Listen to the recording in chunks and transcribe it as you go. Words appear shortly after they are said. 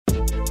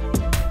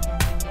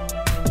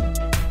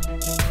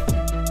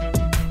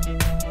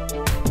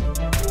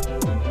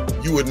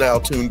You are now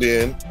tuned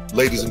in,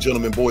 ladies and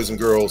gentlemen, boys and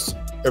girls,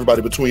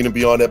 everybody between and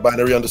beyond that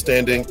binary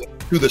understanding,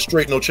 to the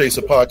Straight No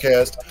Chaser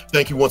podcast.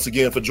 Thank you once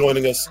again for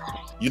joining us.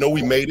 You know,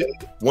 we made it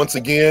once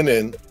again,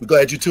 and we're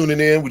glad you're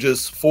tuning in. We're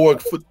just 4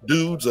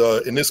 dudes,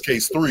 in this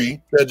case 3,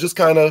 that just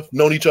kind of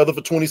known each other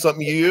for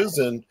 20-something years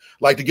and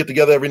like to get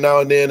together every now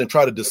and then and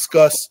try to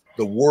discuss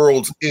the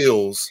world's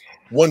ills,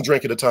 one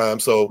drink at a time.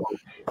 So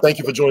thank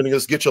you for joining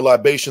us. Get your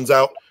libations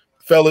out.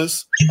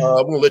 Fellas,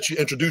 I'm going to let you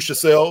introduce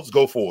yourselves.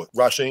 Go for it.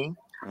 Rasheen.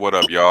 What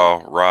up,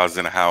 y'all? Roz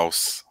in the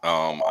house.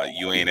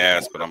 You ain't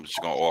asked, but I'm just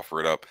gonna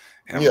offer it up.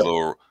 And a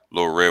little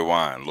red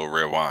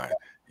wine.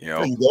 You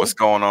know what's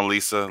going on,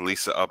 Lisa?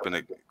 Lisa up in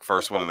the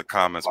first one in the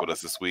comments with us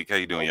this week. How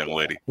you doing, young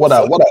lady? What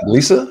up,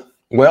 Lisa?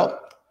 Well,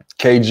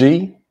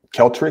 KG,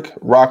 Keltrick,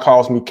 Rock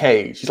calls me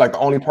Cage. She's like the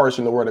only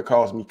person in the world that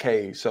calls me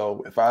Cage.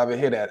 So if I ever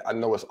hear that, I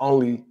know it's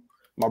only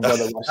my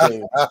brother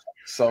Rasheen.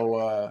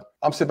 So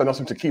I'm sipping on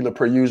some tequila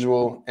per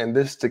usual, and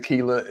this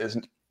tequila is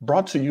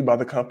brought to you by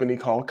the company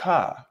called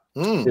Ka.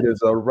 It is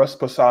a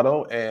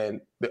Reposado, and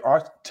the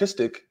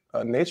artistic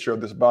nature of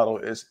this bottle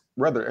is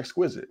rather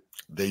exquisite.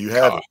 There you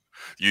have it.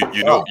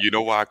 You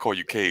know why I call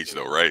you Cage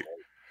though, right?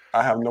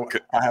 I have no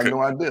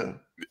idea.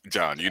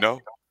 John, you know?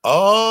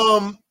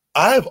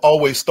 I've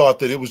always thought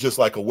that it was just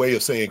like a way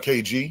of saying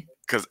KG.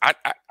 Because I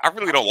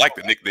really don't like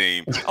the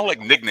nickname. I don't like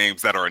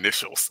nicknames that are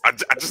initials. I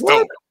just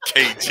don't.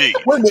 KG.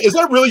 Wait a minute, is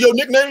that really your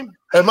nickname?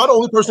 Am I the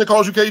only person that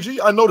calls you KG?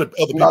 I know that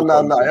other people.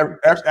 No.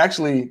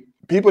 Actually,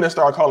 people that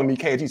started calling me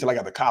KG till I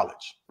got to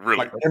college. Really?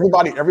 Like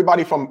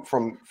everybody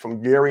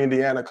from Gary,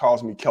 Indiana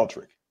calls me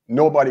Keltrick.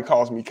 Nobody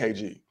calls me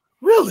KG.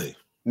 Really?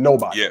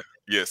 Nobody.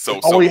 Yeah. So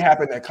it only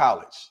happened at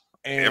college.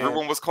 And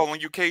everyone was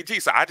calling you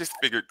KG, so I just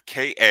figured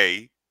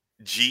KAGE,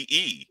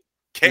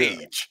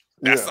 Cage.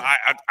 That's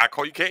I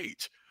call you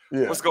Cage.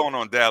 Yeah. What's going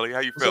on, Dally?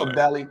 How you feeling? What's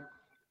up, Dally?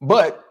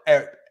 But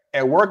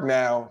at work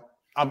now,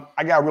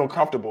 I got real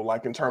comfortable,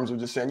 like in terms of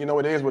just saying, you know,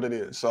 it is what it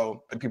is.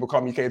 So people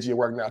call me KG at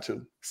work now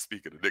too.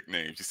 Speaking of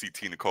nicknames, you see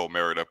Tina Cole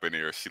Merritt up in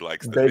here. She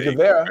likes the Bacon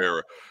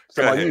Vera.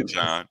 Go ahead,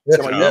 John.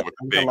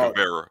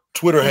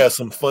 Twitter has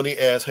some funny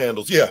ass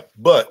handles. Yeah,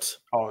 but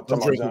I'm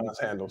drinking John's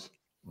handles.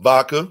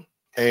 Vodka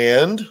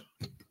and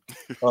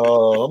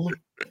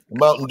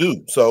Mountain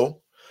Dew.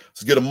 So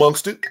let's get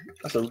amongst it.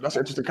 That's an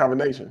interesting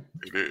combination.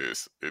 It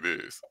is.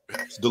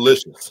 It's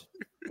delicious.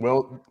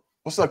 Well,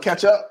 what's up,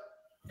 Catch Up?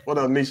 What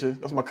up,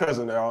 Nisha? That's my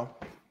cousin, y'all.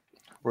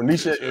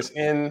 Renisha is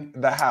in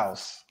the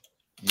house.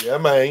 Yeah,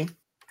 man.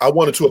 I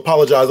wanted to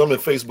apologize. I'm in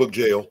Facebook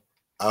jail.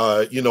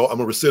 You know, I'm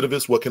a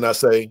recidivist. What can I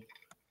say?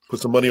 Put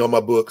some money on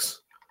my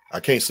books. I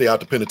can't stay out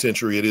the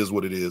penitentiary. It is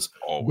what it is.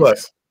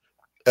 Always.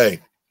 But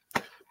hey,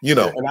 you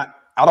know. And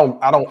I'm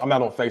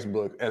not on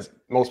Facebook, as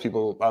most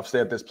people. I've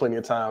said this plenty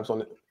of times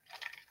on it.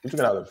 You took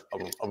it out of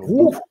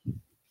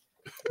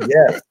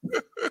yeah.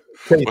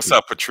 What's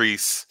up,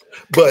 Patrice?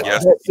 But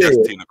yes,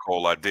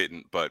 Nicole, I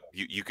didn't, but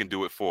you can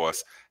do it for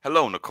us.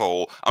 Hello,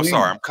 Nicole. I'm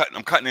sorry,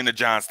 I'm cutting into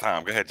John's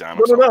time. Go ahead, John.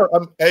 No.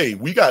 Hey,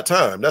 we got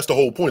time. That's the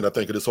whole point, I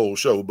think, of this whole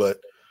show. But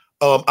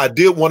I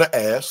did want to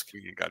ask.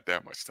 We ain't got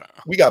that much time.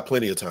 We got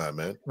plenty of time,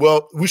 man.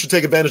 Well, we should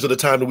take advantage of the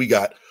time that we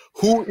got.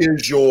 Who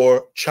is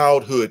your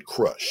childhood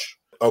crush?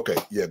 Okay,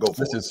 yeah, go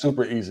for it. This is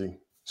super easy.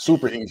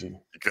 Super easy.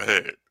 Go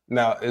ahead.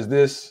 Now,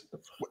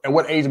 and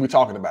what age are we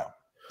talking about?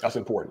 That's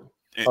important.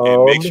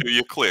 And make sure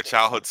you're clear.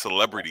 Childhood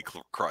celebrity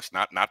crush,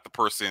 not the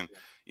person,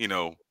 you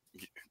know,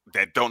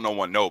 that don't no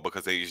one know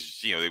because they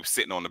were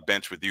sitting on the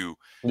bench with you.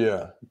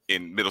 Yeah.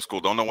 In middle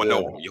school, don't no one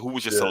know who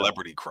was your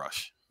celebrity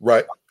crush.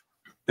 Right.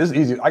 This is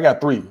easy. I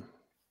got 3.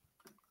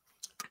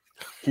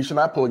 Keisha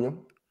Knight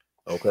Pulliam.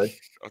 Okay.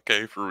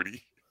 Okay,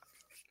 Fruity.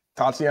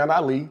 Tatiana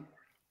Ali.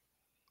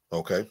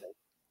 Okay.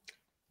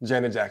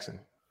 Janet Jackson.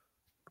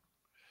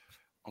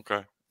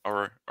 Okay. All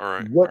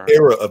right. What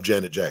era of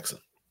Janet Jackson?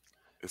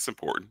 It's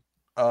important.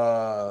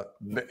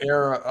 The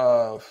era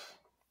of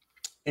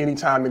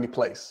Anytime, Any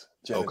Place.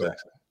 Janet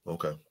Jackson.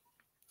 Okay.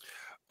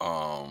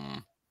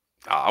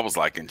 I was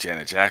liking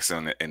Janet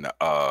Jackson in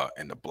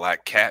the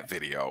Black Cat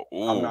video.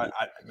 Ooh.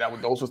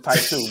 Those was tight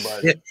too,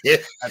 but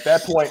at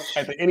that point,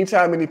 at the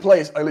Anytime, Any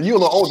Place, you're a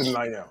little older than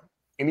I am.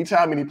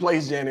 Anytime, Any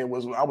Place, Janet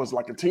I was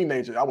like a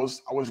teenager. I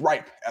was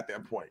ripe at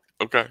that point.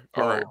 Okay.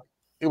 All right.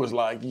 It was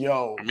like,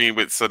 yo. I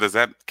mean, so does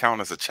that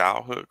count as a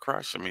childhood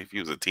crush? I mean, if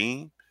you was a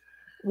teen?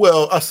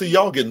 Well, I see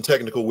y'all getting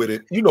technical with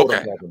it. You know what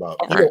I'm talking about.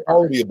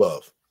 All the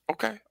above.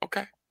 Okay.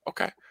 All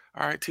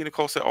right. Tina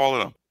Cole said all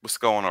of them. What's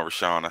going on,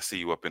 Rashawn? I see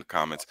you up in the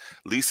comments.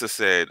 Lisa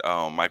said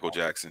Michael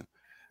Jackson.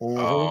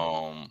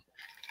 Mm-hmm.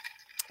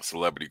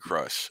 Celebrity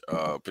crush.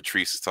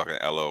 Patrice is talking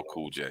LL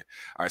Cool J. All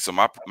right, so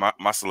my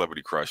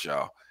celebrity crush,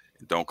 y'all.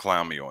 Don't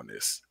clown me on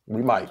this.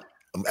 We might.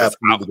 I'm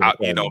absolutely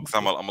because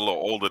I'm a little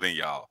older than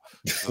y'all.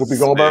 Whoopi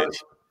Goldberg.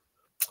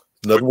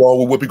 Nothing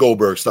wrong with Whoopi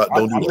Goldberg.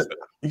 Don't do that.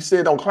 You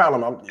said don't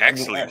clown him.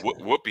 Actually,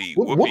 Whoopi.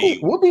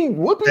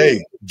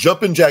 Hey,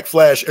 Jumpin' Jack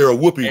Flash era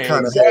Whoopi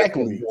kind of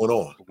exactly going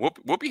on.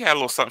 Whoopi had a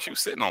little something. She was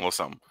sitting on a little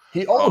something.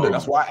 He older.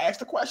 That's why I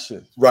asked the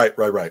question. Right.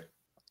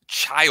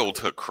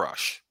 Childhood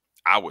crush.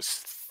 I was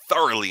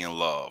thoroughly in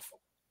love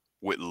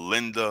with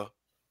Linda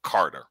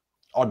Carter.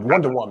 Oh,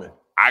 Wonder Woman.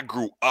 I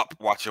grew up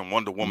watching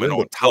Wonder Woman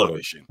on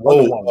television.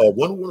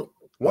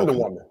 Wonder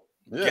Woman.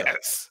 Yeah.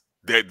 Yes.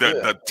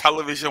 The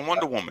television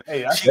Wonder Woman.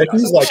 Hey,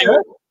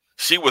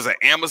 she was an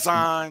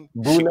Amazon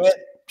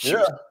brunette.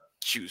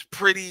 She was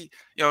pretty.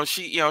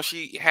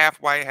 She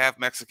half white, half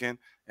Mexican.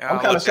 I'm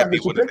kind of shocked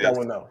that you picked that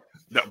one though.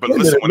 No, but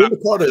listen, Linda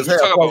Carter is half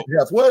white,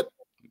 half what?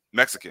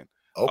 Mexican.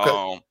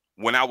 Okay.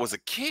 When I was a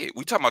kid,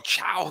 we talking about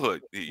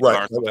childhood. You right.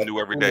 learn something new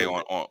every day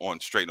on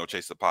Straight No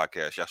Chaser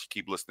podcast. Y'all should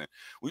keep listening.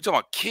 We talking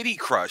about Kitty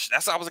Crush.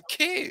 That's how I was a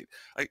kid.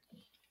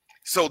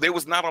 So there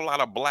was not a lot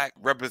of black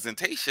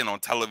representation on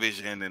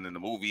television and in the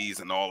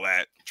movies and all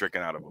that.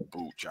 Drinking out of a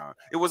boot, John.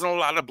 It wasn't a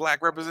lot of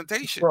black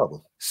representation.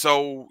 Problem.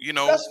 So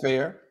that's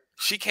fair.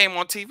 She came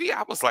on TV.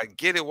 I was like,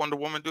 "Get it, Wonder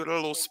Woman! Do that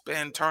little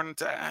spin, turn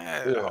into."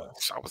 I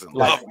was in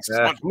love.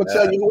 I'm gonna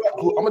tell you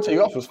who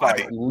else was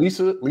fired.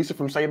 Lisa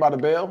from Saved by the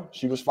Bell.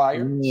 She was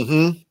fired.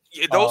 Mm-hmm.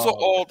 Yeah,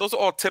 those are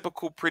all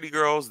typical pretty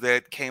girls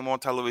that came on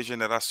television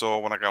that I saw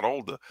when I got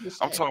older.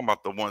 I'm talking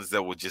about the ones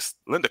that were just.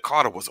 Linda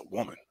Carter was a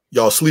woman.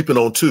 Y'all sleeping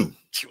on two.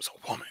 She was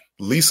a woman.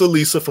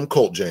 Lisa from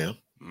Cult Jam.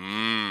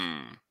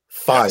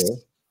 Fire.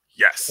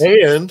 Yes.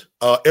 And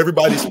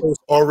everybody's first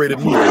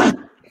R-rated movie,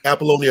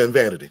 Apollonia and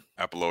Vanity.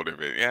 Apollonia,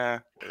 yeah.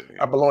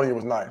 Apollonia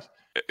was nice.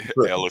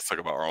 Yeah, let's talk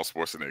about Arnold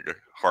Schwarzenegger.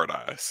 Hard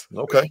Eyes.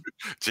 Okay.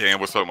 Jan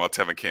was talking about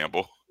Tevin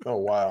Campbell. Oh,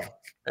 wow.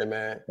 Hey,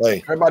 man.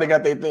 Everybody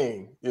got their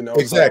thing,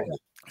 Exactly.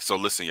 So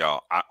listen,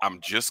 y'all. I'm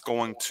just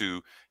going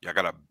to, y'all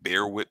got to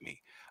bear with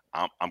me.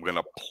 I'm going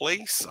to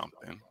play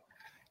something,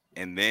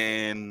 and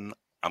then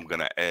I'm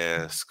going to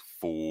ask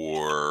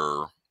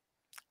for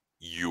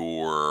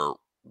your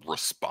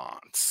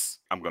response.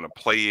 I'm going to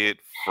play it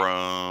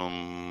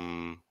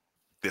from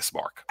this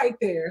mark. Right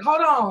there.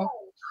 Hold on.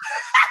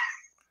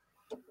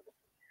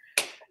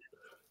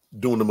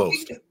 Doing the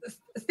most.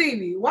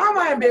 Stevie, why am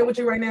I in bed with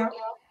you right now?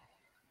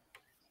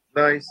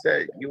 No, you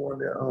said you want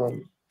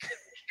to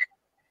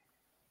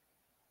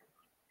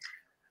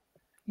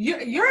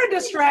You're a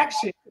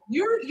distraction.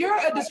 You're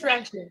a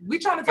distraction. We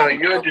trying to talk. No,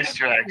 you're a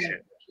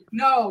distraction.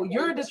 No,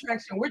 you're a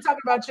distraction. We're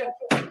talking about you.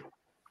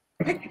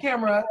 Pick the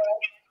camera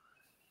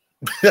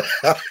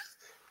up.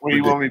 Where do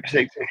you want me to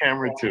take the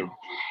camera to?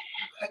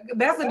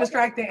 That's a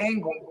distracting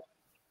angle.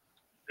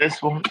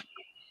 This one?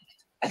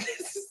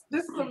 This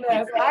is a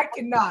mess. I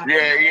cannot.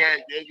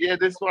 Yeah.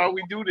 This is why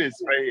we do this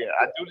right here.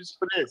 I do this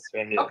for this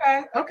right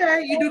here.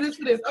 Okay. You do this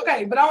for this.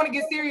 Okay, but I want to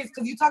get serious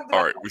because you talked about.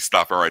 All right, we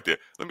stopping right there.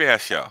 Let me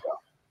ask y'all,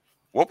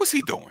 what was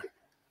he doing?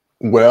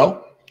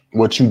 Well,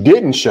 what you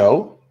didn't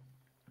show,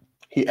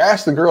 he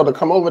asked the girl to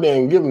come over there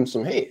and give him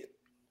some head.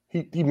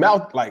 He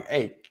mouthed like,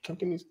 "Hey, come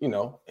give me,"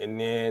 and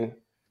then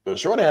the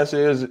short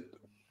answer is,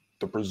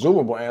 the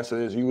presumable answer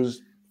is he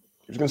was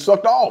getting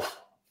sucked off.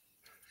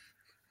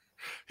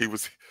 He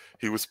was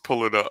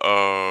pulling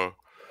a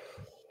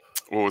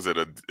what was it?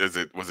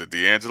 Was it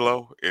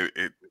D'Angelo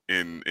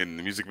in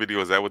the music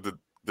video? Is that what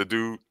the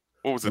dude?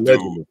 What was the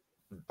dude?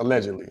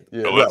 Allegedly,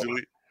 yeah.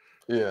 Allegedly,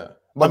 yeah.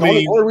 But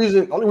the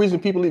only reason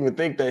people even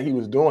think that he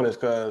was doing this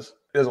because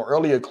there's an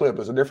earlier clip.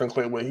 There's a different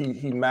clip where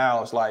he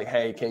mouths like,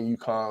 "Hey, can you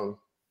come,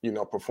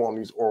 perform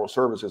these oral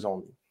services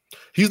on me?"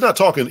 He wasn't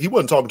talking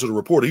to the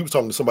reporter. He was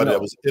talking to somebody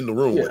that was in the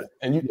room with him.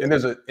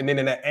 And then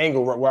in that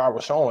angle where I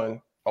was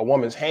showing a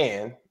woman's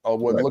hand, or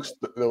what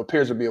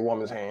appears to be a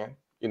woman's hand,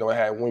 it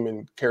had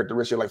women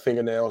characteristics like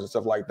fingernails and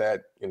stuff like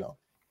that,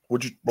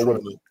 What'd you trying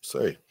to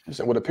say?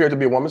 What appeared to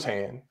be a woman's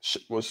hand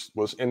was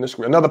in the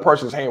screen. Another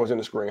person's hand was in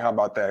the screen. How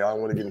about that? I don't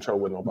want to get in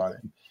trouble with nobody.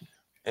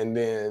 And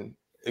then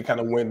it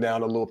kind of went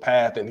down a little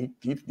path, and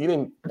he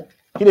didn't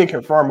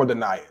confirm or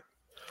deny it.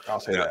 I'll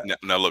say that.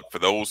 Now look, for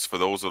those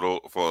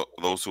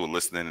who are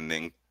listening and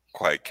didn't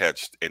quite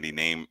catch any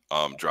name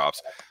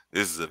drops,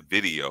 this is a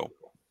video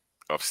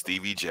of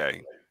Stevie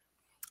J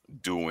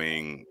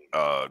doing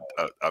a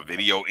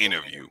video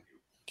interview.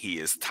 He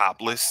is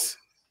topless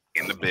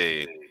in the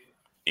bed,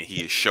 and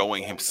he is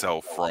showing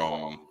himself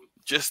from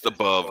just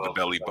above the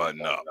belly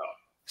button up.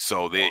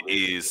 So there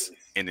is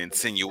an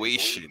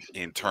insinuation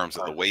in terms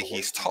of the way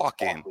he's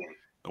talking,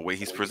 the way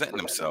he's presenting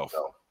himself,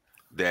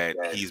 that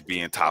he's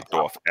being topped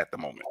off at the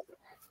moment.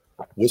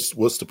 What's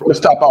the problem? What's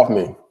top off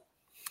me?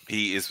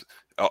 He is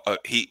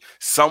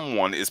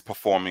someone is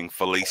performing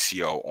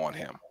fellatio on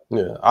him.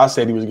 Yeah, I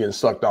said he was getting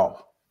sucked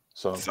off.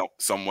 So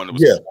someone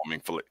was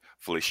performing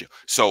fellatio.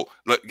 So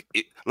look,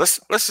 let's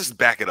just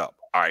back it up.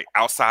 All right,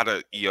 outside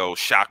of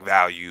shock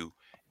value,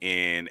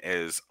 and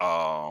as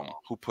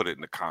who put it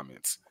in the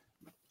comments?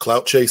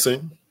 Clout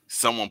chasing.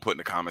 Someone put in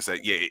the comments that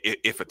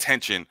if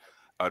attention,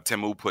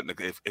 Timu put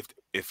in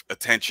if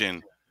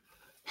attention,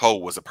 Ho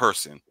was a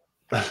person.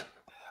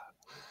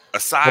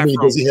 Aside from,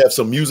 does he have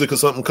some music or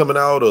something coming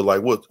out, or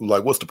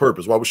what's the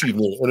purpose? Why was she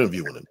even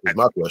interviewing him? Is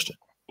my question.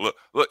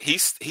 Look,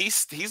 he's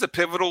a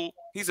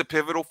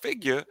pivotal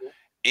figure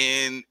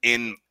in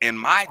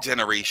my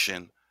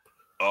generation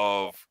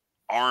of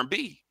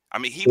R&B. I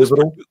mean,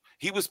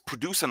 he was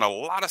producing a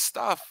lot of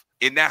stuff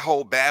in that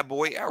whole Bad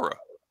Boy era.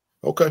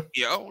 Okay.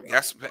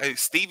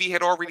 Stevie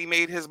had already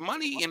made his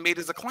money and made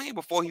his acclaim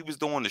before he was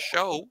doing the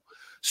show.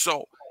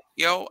 So,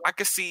 I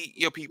can see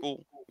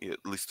people. At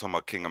least talking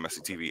about King of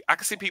Messy TV, I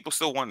can see people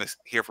still want to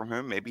hear from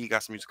him. Maybe he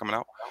got some music coming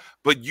out,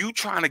 but you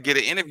trying to get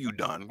an interview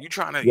done. You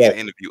trying to get an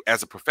interview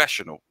as a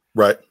professional,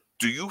 right?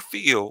 Do you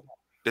feel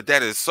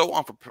that is so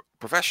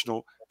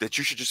unprofessional that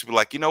you should just be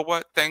like, you know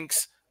what?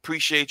 Thanks,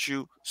 appreciate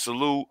you,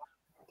 salute.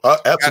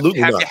 Absolutely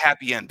have not. Your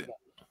happy ending.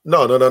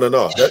 No.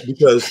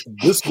 Because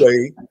this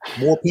way,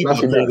 more people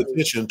are paying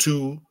attention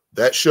to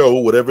that show,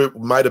 whatever it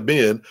might have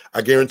been.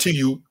 I guarantee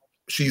you,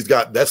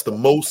 that's the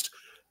most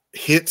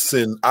hits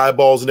and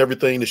eyeballs and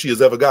everything that she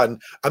has ever gotten.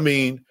 I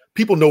mean,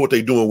 people know what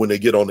they're doing when they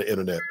get on the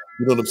internet.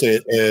 You know what I'm saying?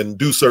 And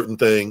do certain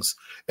things,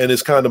 and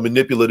it's kind of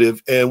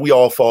manipulative, and we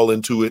all fall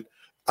into it.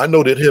 I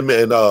know that him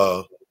and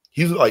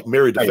he's like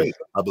married to Faith,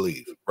 I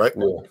believe, right?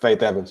 Yeah,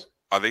 Faith Evans.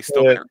 Are they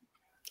still married?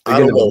 I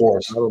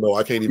don't know.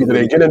 I can't even. Either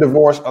they get a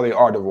divorce or they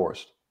are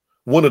divorced.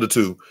 One of the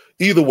two.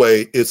 Either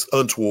way, it's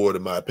untoward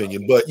in my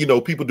opinion. But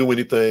people do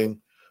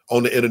anything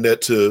on the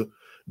internet to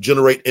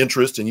generate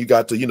interest, and you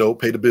got to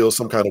pay the bills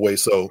some kind of way.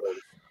 So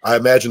I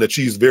imagine that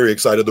she's very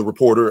excited. The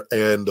reporter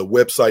and the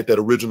website that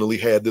originally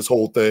had this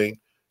whole thing,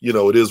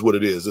 it is what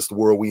it is. It's the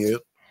world we in.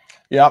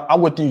 Yeah,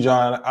 I'm with you,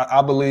 John.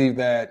 I believe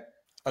that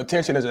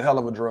attention is a hell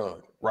of a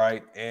drug,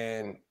 right?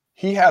 And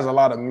he has a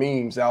lot of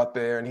memes out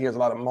there, and he has a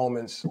lot of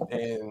moments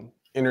in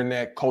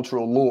internet culture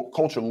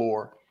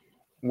lore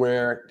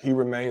where he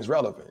remains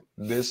relevant.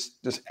 This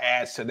just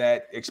adds to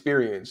that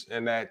experience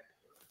and that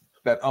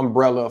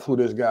umbrella of who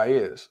this guy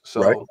is.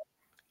 So right.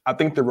 I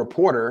think the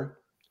reporter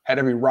had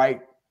every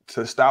right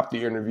to stop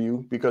the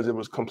interview because it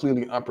was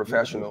completely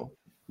unprofessional.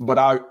 But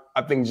I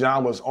think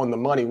John was on the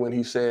money when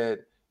he said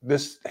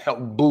this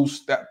helped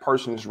boost that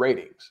person's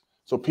ratings.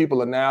 So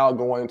people are now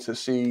going to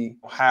see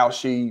how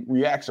she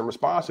reacts and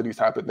responds to these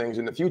type of things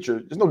in the future.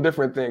 It's no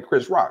different than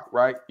Chris Rock,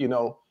 right?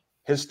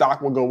 His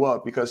stock will go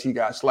up because he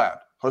got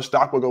slapped. Her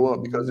stock will go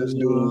up because this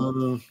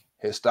dude,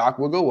 his stock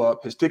will go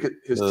up. His ticket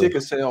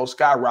sales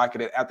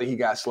skyrocketed after he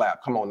got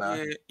slapped. Come on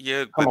now.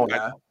 Yeah. Come on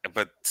now.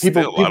 But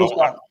people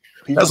start.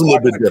 That's a little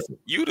bit different.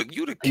 You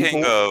the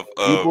king of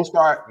people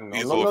start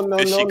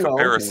fishy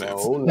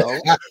comparisons. No.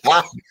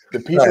 The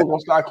people are gonna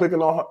start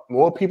clicking on her.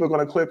 More people are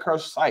gonna click her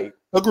site.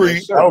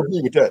 Agreed. I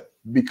agree with that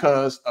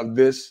because of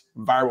this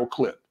viral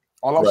clip.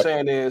 All I'm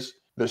saying is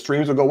the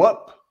streams will go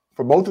up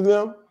for both of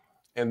them,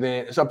 and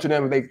then it's up to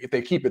them if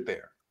they keep it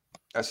there.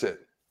 That's it.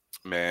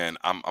 Man,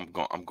 I'm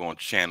going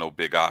to channel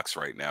Big Ox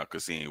right now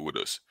because he ain't with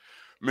us.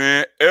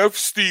 Man, F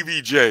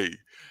Stevie J,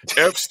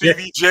 F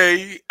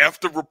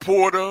the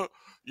reporter.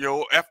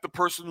 F the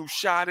person who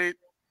shot it,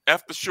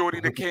 F the shorty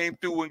that came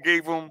through and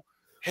gave him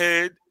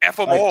head, F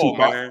them all,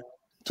 Tupac. man.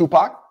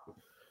 Tupac?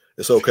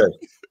 It's okay.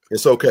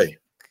 It's okay.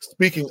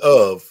 Speaking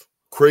of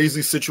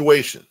crazy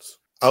situations,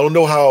 I don't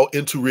know how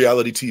into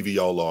reality TV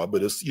y'all are,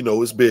 but it's,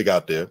 it's big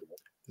out there.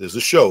 There's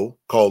a show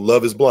called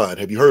Love is Blind.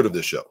 Have you heard of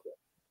this show?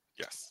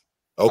 Yes.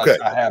 Okay.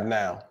 I have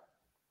now.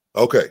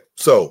 Okay.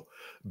 So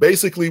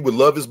basically with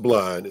Love is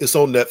Blind, it's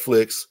on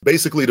Netflix.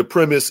 Basically the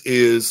premise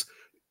is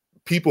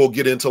people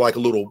get into like a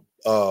little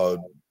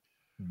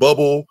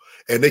bubble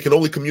and they can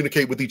only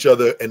communicate with each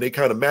other and they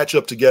kind of match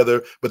up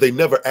together, but they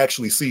never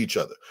actually see each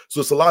other.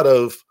 So it's a lot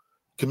of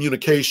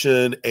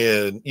communication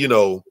and,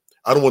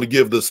 I don't want to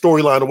give the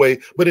storyline away,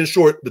 but in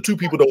short, the two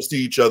people don't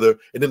see each other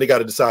and then they got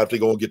to decide if they're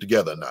going to get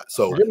together or not.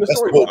 So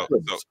that's the whole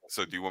premise.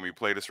 So do you want me to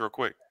play this real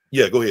quick?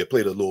 Yeah, go ahead.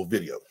 Play the little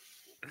video.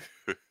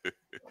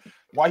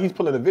 Why he's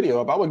pulling the video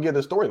up, I would get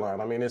the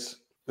storyline. I mean, it's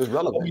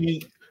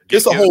relevant.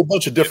 It's a whole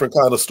bunch of different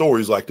kind of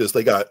stories like this.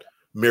 They got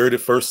Married at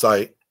First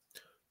Sight,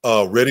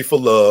 Ready for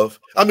Love.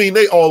 I mean,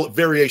 they all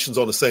variations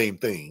on the same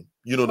thing.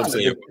 You know what I'm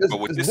saying? But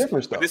with this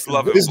different stuff. This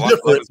Love it's Blind,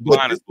 different, Love is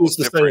Blind but it's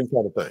the same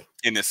kind of thing.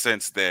 In the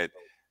sense that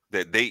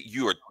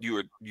you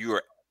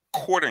are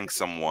courting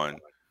someone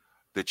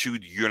that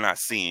you're not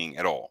seeing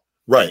at all.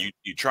 Right.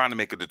 You're trying to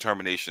make a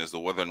determination as to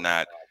whether or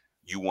not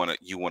you want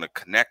to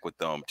connect with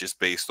them just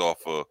based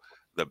off of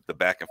the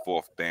back and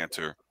forth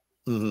banter.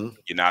 Mm-hmm.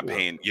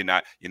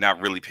 You're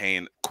not really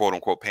paying, quote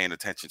unquote, paying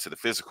attention to the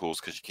physicals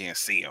because you can't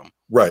see them.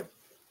 Right.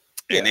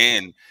 And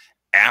then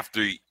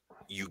after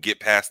you get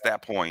past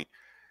that point,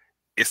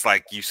 it's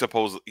like you're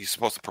supposed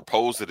to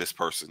propose to this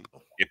person.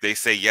 If they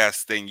say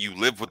yes, then you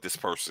live with this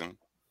person.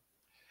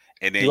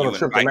 And then you're on a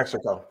trip to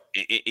Mexico.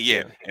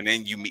 Yeah. And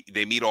then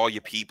they meet all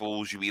your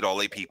peoples, you meet all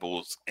their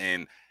peoples,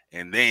 and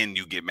then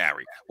you get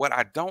married. What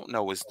I don't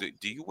know is, do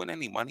you win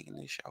any money in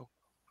this show?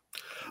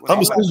 I'm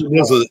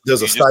assuming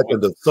there's a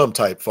stipend of some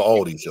type for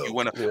all these shows.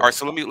 All right,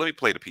 so let me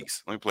play the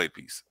piece.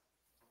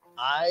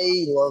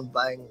 I love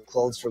buying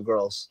clothes for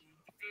girls.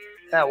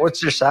 Yeah,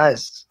 what's your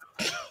size?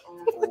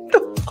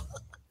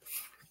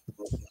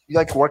 You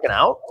like working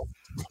out?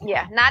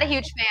 Yeah, not a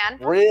huge fan.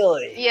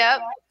 Really?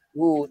 Yep.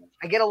 Ooh,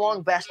 I get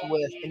along best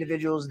with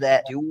individuals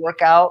that do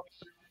work out.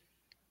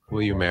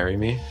 Will you marry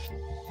me?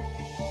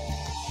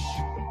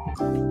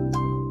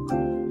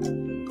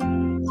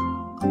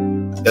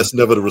 That's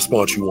never the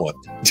response you want.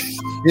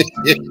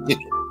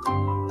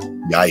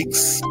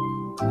 Yikes.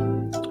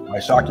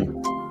 Might shock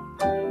you.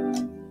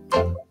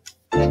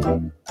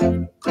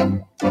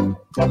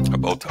 A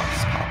bow tie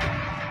is popping.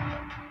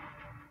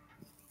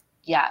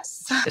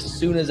 Yes. As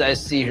soon as I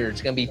see her,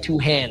 it's going to be 2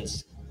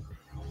 hands.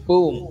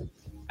 Boom.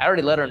 I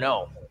already let her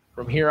know.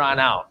 From here on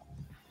out,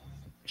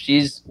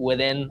 she's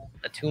within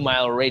a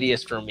 2-mile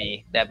radius from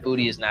me. That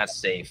booty is not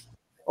safe.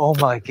 Oh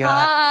my God.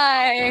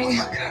 Hi. Oh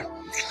my God.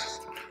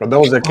 For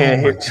those that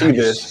can't see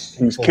this,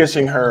 he's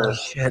kissing her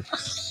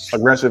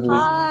aggressively,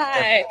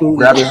 Hi.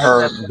 grabbing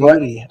her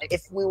butt.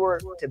 If we were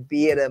to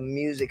be at a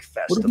music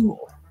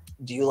festival,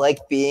 do you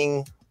like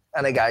being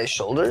on a guy's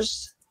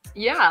shoulders?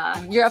 Yeah.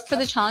 You're up for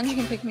the challenge? You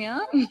can pick me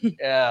up?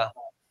 Yeah.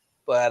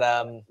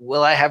 But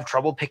will I have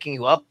trouble picking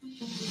you up?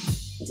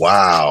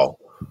 Wow.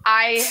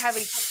 I have a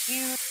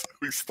huge.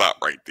 We stop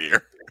right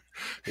there.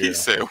 He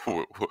said,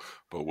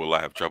 but will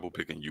I have trouble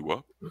picking you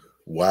up?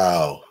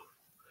 Wow.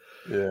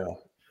 Yeah.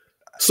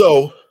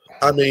 So,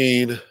 I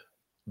mean,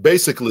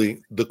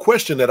 basically, the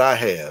question that I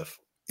have,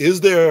 is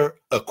there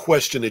a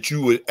question that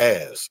you would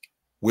ask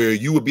where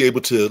you would be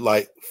able to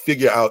like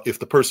figure out if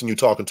the person you're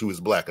talking to is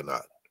black or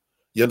not?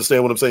 You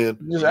understand what I'm saying?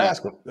 Just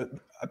ask them.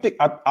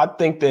 I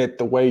think that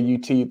the way you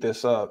teed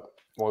this up,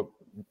 well,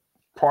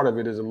 part of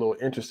it is a little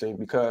interesting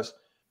because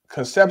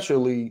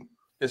conceptually,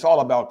 it's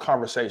all about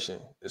conversation.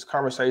 It's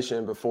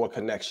conversation before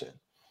connection.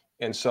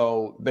 And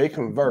so they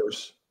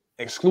converse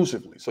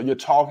exclusively. So you're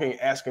talking,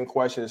 asking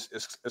questions.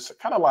 It's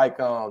kind of like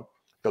the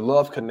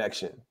love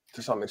connection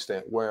to some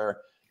extent,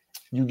 where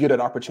you get an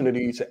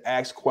opportunity to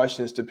ask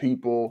questions to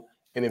people.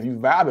 And if you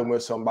vibing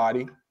with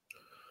somebody,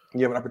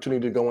 you have an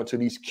opportunity to go into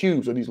these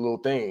cubes or these little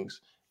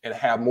things and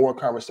have more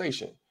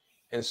conversation.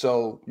 And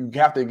so you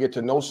have to get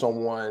to know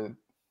someone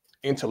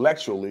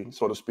intellectually,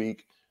 so to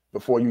speak,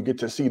 before you get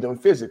to see them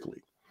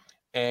physically.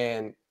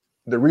 And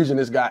the reason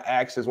this guy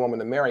asked this woman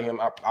to marry him,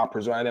 I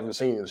presume, I never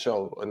seen the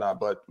show or not,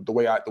 but the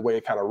way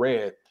it kind of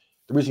read,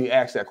 the reason he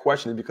asked that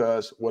question is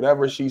because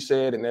whatever she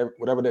said and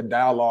whatever the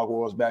dialogue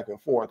was back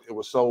and forth, it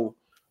was so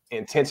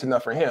intense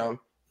enough for him.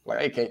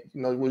 Like, hey,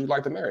 would you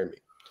like to marry me?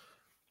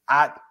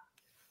 I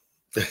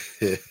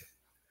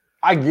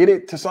get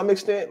it to some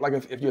extent. Like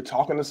if you're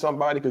talking to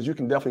somebody, because you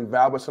can definitely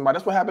vibe with somebody.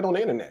 That's what happened on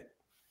the internet.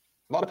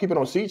 A lot of people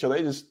don't see each other.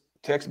 They just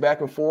text back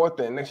and forth,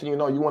 and next thing you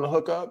know, you want to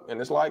hook up, and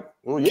it's like,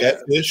 oh yeah.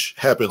 Catfish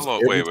happens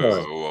every time.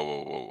 Wait.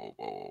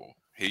 Whoa.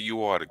 Here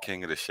you are, the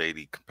king of the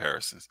shady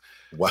comparisons.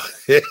 Wow.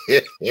 Hey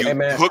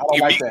man, I don't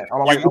like that. I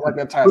don't like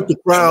that title. Put the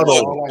crown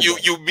on.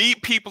 You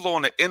meet people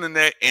on the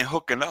internet and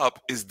hooking up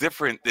is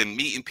different than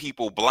meeting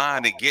people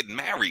blind and getting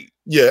married.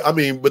 Yeah, I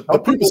mean, but the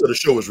purpose of the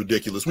show is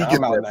ridiculous. We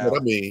get that, but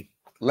I mean,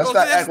 let's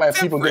not act like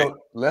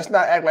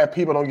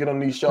people don't get on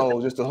these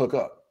shows just to hook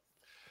up.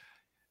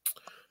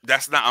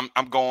 That's not.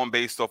 I'm going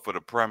based off of the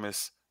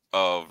premise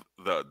of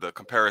the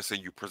comparison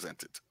you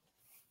presented.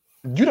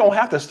 You don't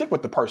have to stick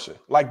with the person.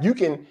 Like you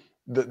can.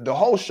 The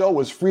whole show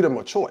is freedom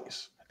of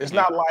choice. It's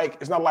not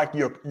like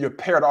you're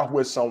paired off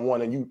with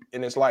someone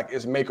and it's like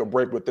it's make or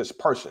break with this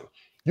person.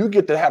 You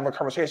get to have a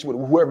conversation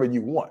with whoever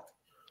you want.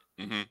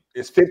 Mm-hmm.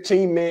 It's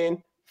 15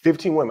 men,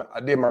 15 women. I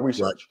did my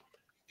research.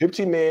 Right.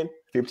 15 men,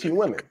 15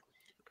 women.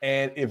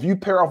 And if you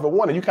pair off with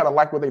one and you kind of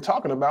like what they're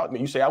talking about, then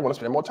you say, I want to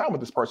spend more time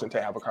with this person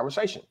to have a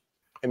conversation.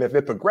 And if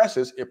it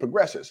progresses, it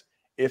progresses.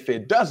 If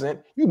it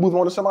doesn't, you move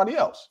on to somebody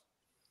else.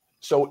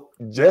 So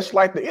just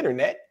like the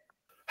internet.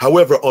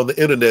 However, on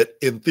the internet,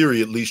 in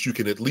theory, at least you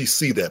can at least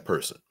see that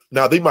person.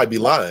 Now they might be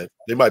lying,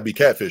 they might be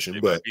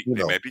catfishing,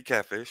 they might be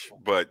catfish,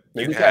 but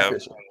you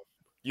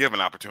have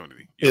an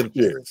opportunity in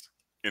theory.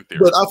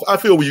 But I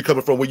feel where you're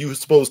coming from, where you're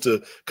supposed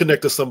to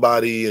connect to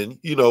somebody, and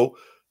you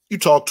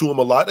talk to them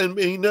a lot. And I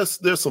mean,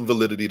 there's some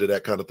validity to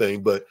that kind of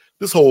thing. But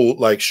this whole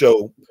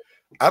show,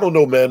 I don't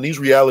know, man. These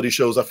reality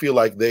shows, I feel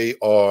like they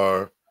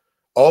are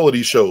all of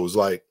these shows,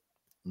 like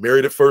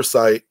Married at First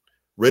Sight,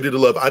 Ready to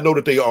Love. I know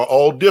that they are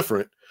all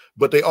different,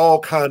 but they all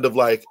kind of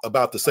like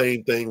about the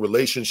same thing,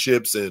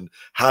 relationships and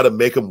how to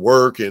make them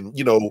work. And,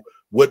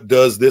 what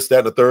does this, that,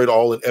 and the third,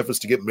 all in efforts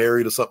to get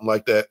married or something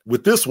like that.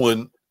 With this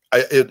one,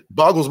 it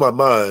boggles my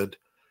mind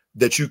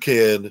that you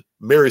can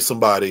marry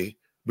somebody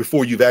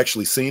before you've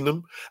actually seen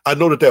them. I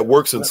know that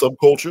works in some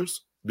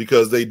cultures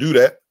because they do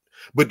that,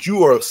 but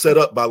you are set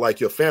up by like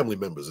your family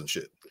members and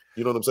shit.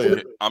 You know what I'm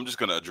saying? I'm just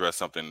going to address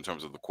something in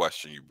terms of the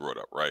question you brought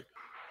up, right?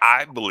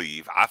 I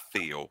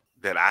feel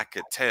that I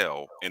could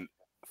tell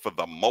for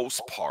the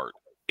most part,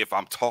 if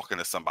I'm talking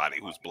to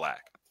somebody who's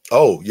black.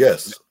 Oh,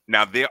 yes.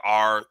 Now there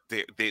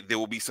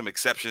will be some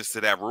exceptions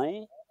to that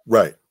rule.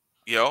 Right.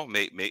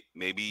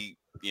 Maybe,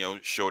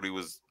 Shorty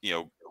was,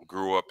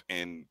 grew up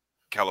in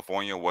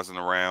California, wasn't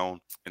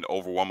around an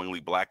overwhelmingly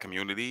black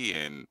community,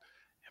 and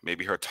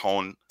maybe her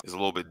tone is a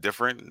little bit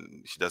different.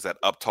 And she does that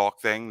up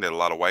talk thing that a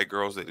lot of white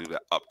girls, they do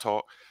that up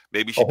talk.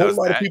 Maybe she does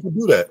that. A lot of people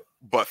do that.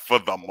 But for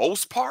the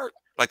most part,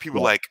 like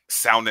people like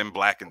sounding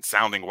black and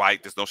sounding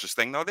white, there's no such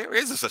thing. No, there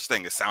is a such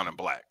thing as sounding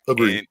black.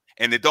 Agreed.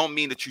 And it don't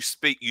mean that you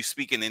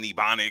speak in any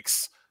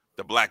Ebonics,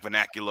 the black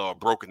vernacular, or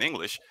broken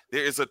English.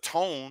 There is a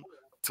tone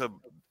to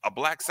a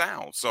black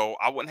sound. So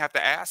I wouldn't have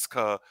to ask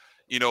her,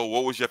 you know,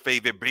 what was your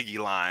favorite Biggie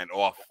line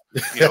off,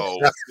 you know,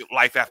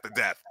 Life After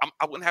Death?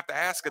 I wouldn't have to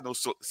ask her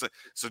those.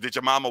 So did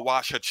your mama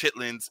wash her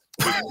chitlins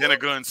with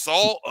vinegar and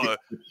salt, or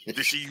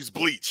did she use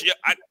bleach? Yeah,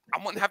 I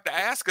wouldn't have to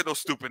ask her no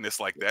stupidness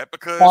like that,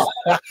 because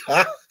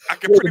I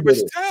can pretty much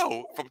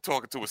tell from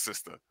talking to a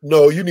sister.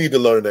 No, you need to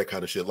learn that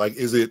kind of shit. Like,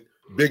 is it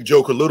big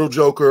joker, little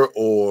joker,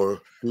 or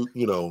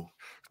you know?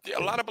 Yeah,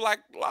 a lot of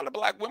black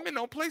women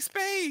don't play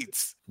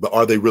spades. But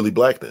are they really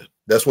black then?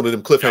 That's one of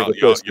them cliffhanger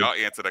questions. Y'all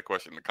answer that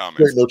question in the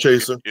comments. No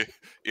chaser.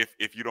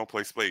 If you don't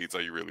play spades,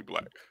 are you really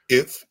black?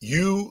 If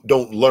you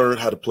don't learn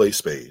how to play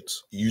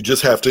spades, you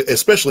just have to,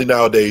 especially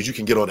nowadays, you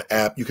can get on an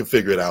app, you can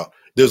figure it out.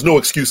 There's no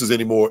excuses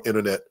anymore,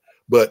 internet.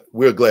 But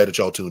we're glad that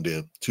y'all tuned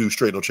in to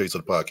Straight No Chaser,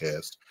 the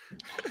podcast.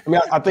 I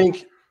mean, I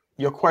think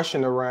your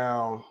question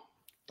around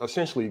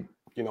essentially,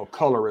 you know,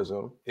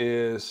 colorism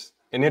is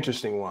an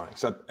interesting one.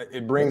 So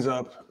it brings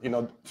up, you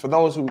know, for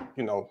those who,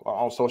 you know, are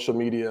on social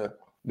media,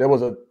 there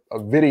was a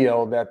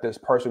video that this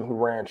person who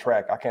ran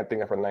track, I can't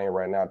think of her name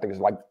right now. I think it's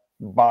like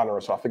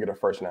Bonner, so I figured her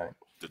first name.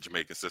 The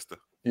Jamaican sister.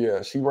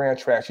 Yeah, she ran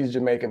track. She's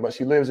Jamaican, but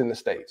she lives in the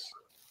States.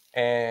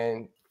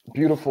 And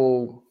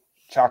beautiful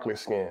chocolate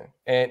skin.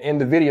 And in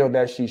the video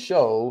that she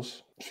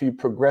shows, she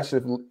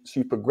progressively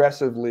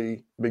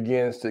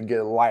begins to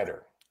get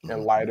lighter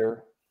and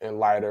lighter and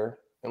lighter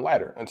and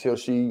lighter until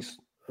she's,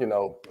 you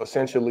know,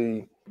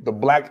 essentially the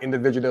black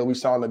individual that we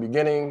saw in the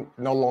beginning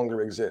no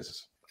longer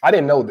exists. I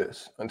didn't know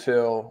this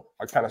until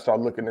I kind of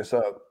started looking this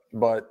up,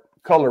 but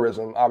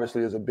colorism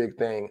obviously is a big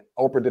thing.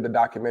 Oprah did a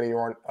documentary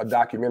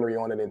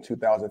on it in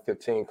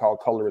 2015 called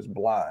Color is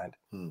Blind.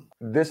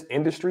 This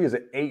industry is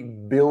an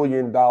 $8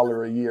 billion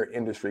a year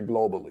industry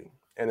globally.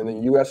 And in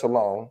the US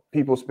alone,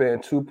 people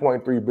spend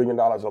 $2.3 billion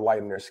a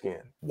light in their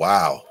skin.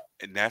 Wow.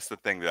 And that's the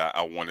thing that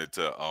I wanted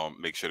to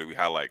make sure that we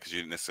highlight, because you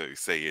didn't necessarily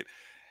say it.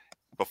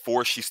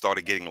 Before she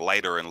started getting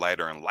lighter and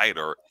lighter and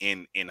lighter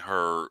in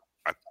her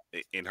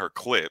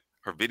clip,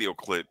 her video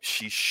clip,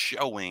 she's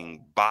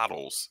showing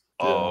bottles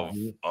of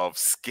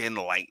skin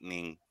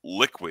lightening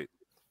liquid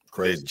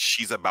that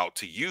she's about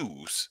to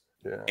use.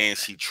 Yeah. And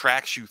she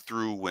tracks you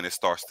through when it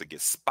starts to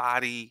get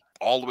spotty,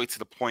 all the way to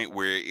the point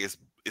where it's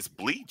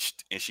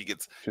bleached, and she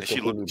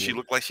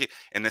looked like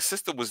and the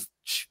sister was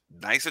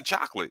nice and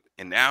chocolate,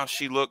 and now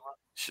she looks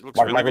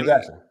like really, Michael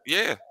Jackson.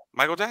 Yeah,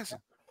 Michael Jackson,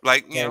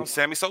 like, you know,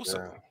 Sammy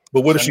Sosa. Yeah.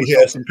 But what if she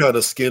had some kind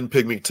of skin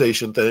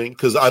pigmentation thing?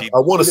 Because I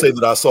want to say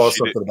that I saw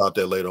something about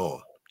that later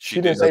on.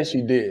 She didn't say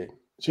she did.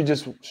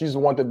 She's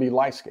wanted to be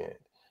light skinned.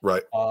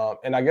 Right.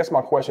 And I guess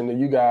my question to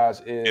you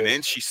guys is, and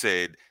then she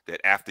said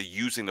that after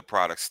using the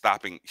products,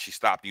 she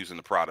stopped using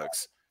the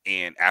products.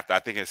 And after, I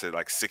think it said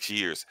like 6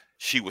 years,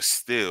 she was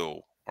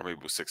still, or maybe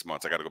it was 6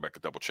 months, I got to go back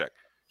and double check.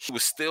 She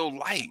was still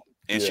light,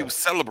 and she was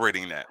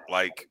celebrating that.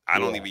 Like, I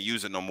don't even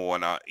use it no more,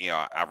 and I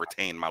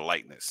retain my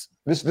lightness.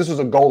 This was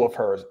a goal of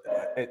hers.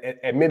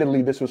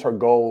 Admittedly, this was her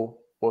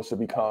goal, was to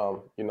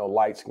become, you know,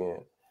 light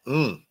skinned.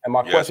 And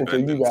my question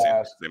to you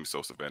guys,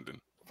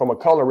 from a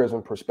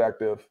colorism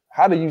perspective,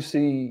 how do you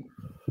see,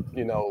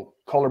 you know,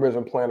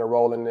 colorism playing a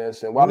role in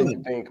this? And why do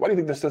you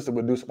think the sister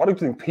would do? Why do you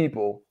think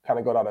people kind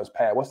of go down this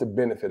path? What's the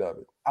benefit of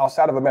it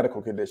outside of a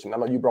medical condition? I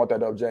know you brought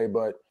that up, Jay,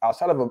 but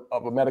outside of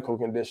a medical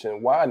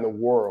condition, why in the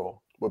world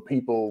would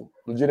people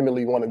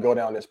legitimately want to go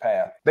down this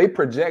path? They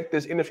project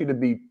this industry to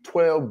be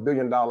 $12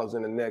 billion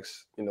in the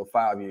next, you know,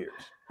 5 years.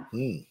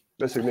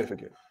 That's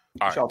significant.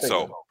 All right,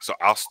 so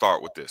I'll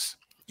start with this.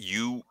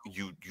 You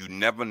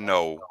never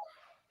know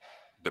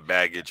the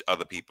baggage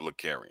other people are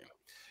carrying.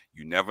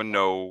 You never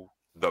know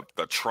the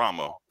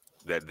trauma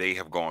that they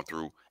have gone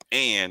through,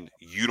 and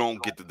you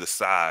don't get to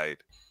decide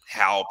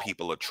how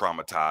people are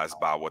traumatized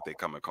by what they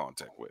come in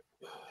contact with.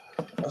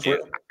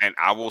 And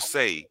I will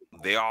say,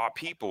 there are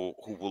people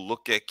who will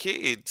look at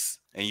kids,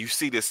 and you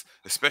see this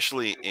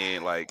especially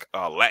in like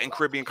Latin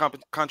Caribbean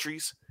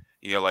countries.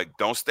 You know, like,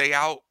 don't stay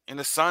out in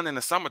the sun in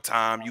the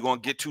summertime, you're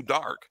gonna get too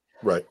dark.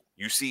 Right.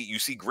 You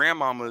see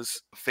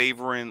grandmamas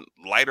favoring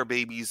lighter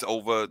babies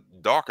over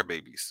darker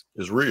babies.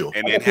 It's real.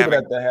 And then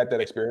that had that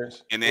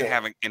experience. And then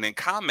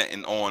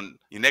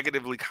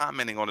negatively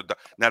commenting on the.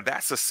 Now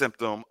that's a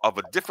symptom of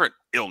a different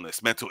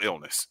illness, mental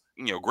illness.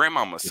 You know,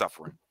 grandmama's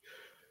suffering.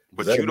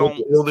 But you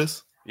don't.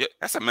 Illness? Yeah,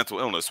 that's a mental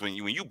illness. When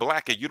you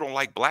black and you don't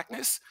like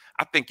blackness,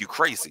 I think you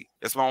crazy.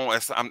 That's my own.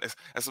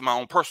 That's my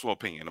own personal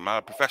opinion. I'm not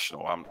a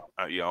professional.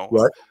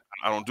 Right.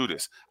 I don't do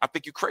this. I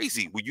think you're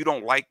crazy. When you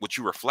don't like what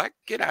you reflect,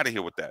 get out of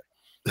here with that.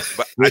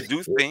 But I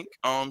do think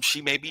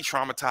she may be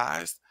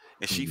traumatized,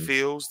 and she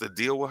feels the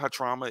deal with her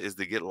trauma is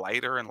to get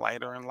lighter and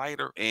lighter and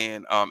lighter.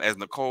 And as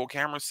Nicole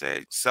Cameron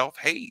said,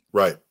 self-hate.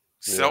 Right.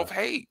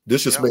 Self-hate.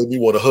 This just made me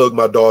want to hug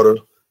my daughter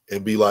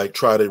and be like,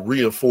 try to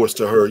reinforce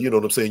to her, you know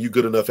what I'm saying? You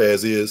good enough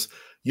as is.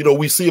 You know,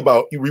 we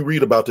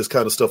read about this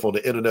kind of stuff on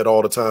the internet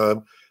all the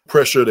time.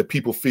 Pressure that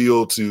people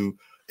feel to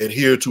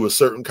adhere to a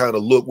certain kind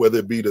of look, whether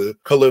it be the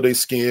color of their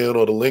skin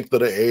or the length of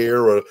the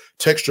hair or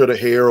texture of the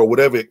hair or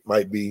whatever it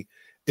might be.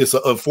 It's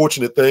an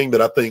unfortunate thing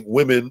that I think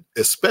women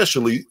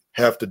especially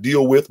have to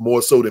deal with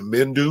more so than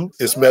men do.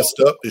 It's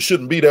messed up. It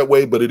shouldn't be that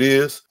way, but it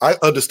is. I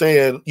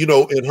understand, you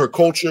know, in her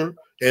culture,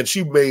 And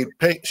she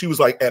was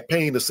like at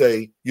pain to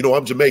say,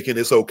 I'm Jamaican,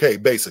 it's okay,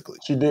 basically.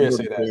 She did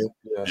say that.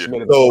 Yeah, she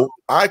made it so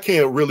I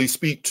can't really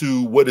speak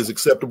to what is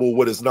acceptable,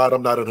 what is not.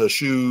 I'm not in her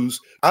shoes.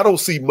 I don't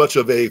see much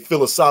of a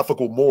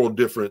philosophical moral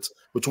difference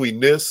between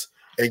this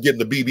and getting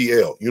the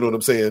BBL, you know what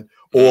I'm saying?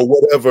 Or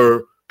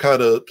whatever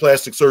kind of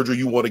plastic surgery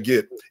you want to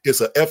get.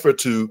 It's an effort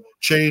to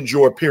change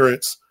your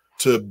appearance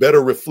to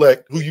better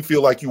reflect who you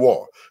feel like you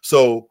are.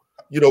 So,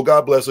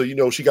 God bless her,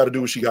 she got to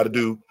do what she got to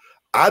do.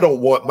 I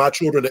don't want my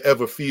children to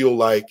ever feel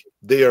like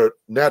their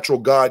natural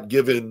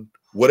God-given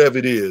whatever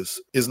it is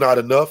not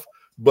enough.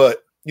 But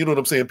you know what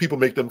I'm saying? People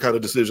make them kind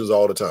of decisions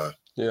all the time.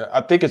 Yeah,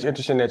 I think it's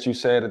interesting that you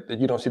said that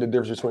you don't see the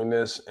difference between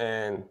this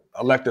and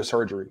elective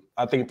surgery.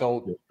 I think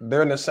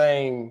they're in the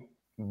same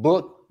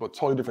book, but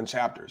totally different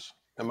chapters,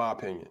 in my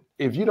opinion.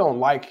 If you don't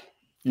like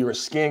your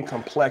skin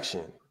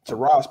complexion, to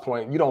Rob's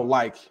point, you don't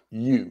like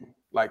you,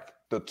 like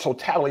the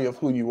totality of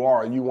who you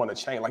are, you want to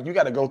change. Like you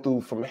got to go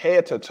through from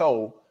head to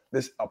toe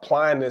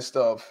applying this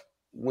stuff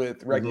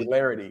with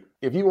regularity.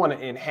 If you want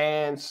to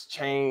enhance,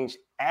 change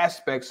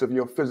aspects of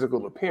your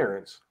physical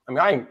appearance, I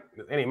mean,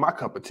 it ain't my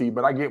cup of tea,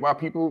 but I get why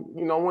people,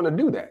 want to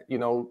do that.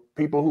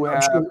 People who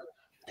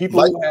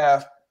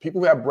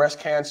have breast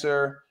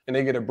cancer and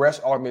they get a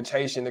breast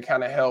augmentation to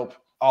kind of help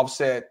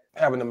offset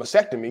having a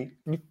mastectomy.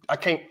 You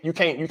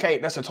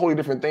can't. That's a totally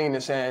different thing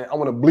than saying I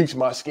want to bleach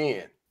my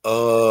skin.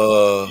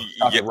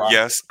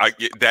 Yes,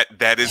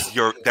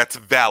 that's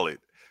valid.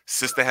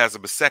 Sister has a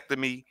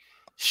mastectomy.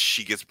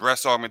 She gets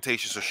breast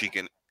augmentation so she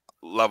can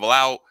level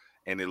out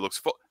and it looks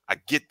full. I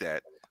get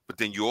that. But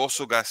then you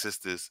also got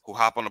sisters who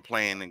hop on a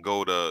plane and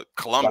go to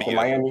Colombia, like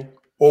Miami,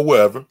 or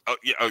wherever.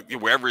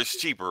 Wherever it's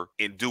cheaper,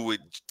 and do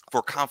it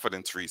for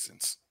confidence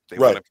reasons. They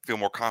want to feel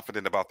more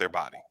confident about their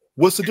body.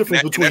 What's the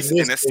difference between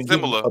this and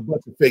similar, a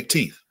bunch of fake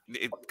teeth?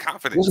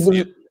 Confidence.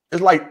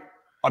 It's like,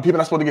 are people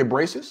not supposed to get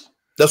braces?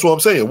 That's what I'm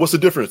saying. What's the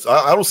difference?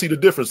 I don't see the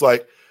difference.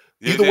 Like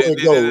either way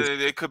it goes,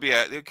 it could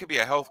be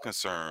a health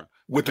concern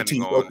with the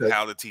teeth, on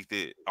how the teeth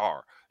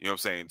are. You know what I'm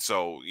saying?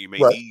 So you may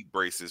need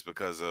braces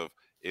because of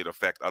it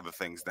affect other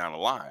things down the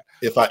line.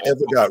 If I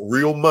ever got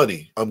real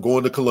money, I'm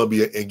going to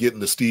Colombia and getting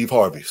the Steve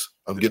Harveys.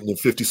 I'm getting them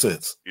 50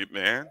 cents.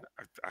 Man,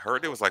 I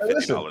heard it was like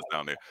 $50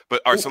 down there.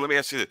 But all right, so let me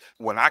ask you this.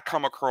 When I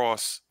come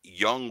across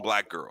young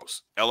Black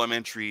girls,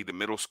 elementary to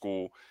middle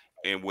school,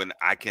 and when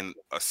I can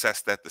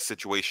assess that the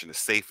situation is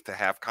safe to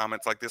have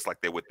comments like this,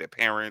 like they're with their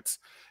parents,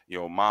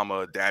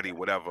 mama, daddy,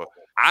 whatever,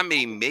 I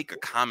may make a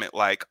comment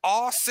like,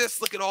 "Oh,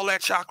 sis, look at all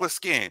that chocolate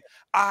skin.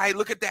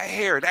 Look at that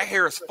hair. That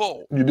hair is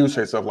full." You do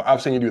say stuff like,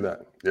 I've seen you do that.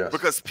 Yes.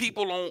 Because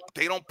people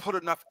don't put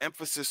enough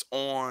emphasis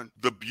on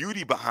the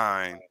beauty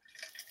behind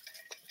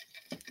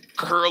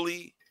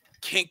curly,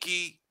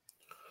 kinky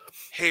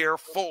hair,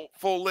 full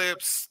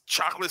lips,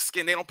 chocolate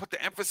skin. They don't put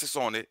the emphasis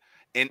on it.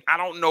 And I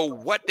don't know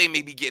what they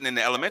may be getting in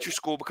the elementary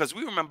school, because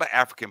we remember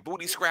African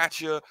booty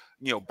scratcher,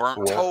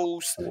 burnt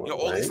toast,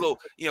 all these little,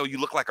 you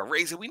look like a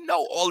raisin. We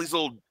know all these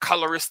little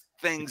colorist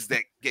things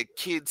that get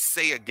kids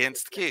say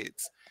against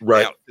kids.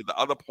 Right. Now, to the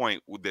other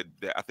point that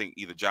I think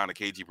either John or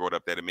KG brought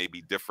up, that it may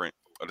be different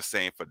or the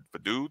same for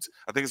dudes.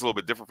 I think it's a little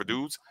bit different for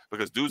dudes,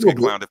 because dudes get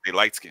clowned if they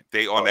light skin.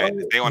 They on that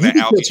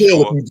Albie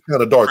Shore,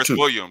 kind of dark Chris too.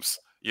 Williams.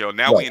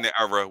 Now we in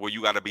the era where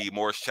you got to be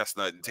Morris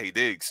Chestnut and Taye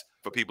Diggs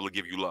for people to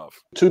give you love.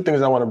 Two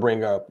things I want to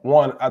bring up.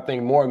 One, I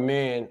think more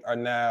men are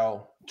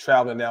now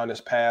traveling down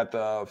this path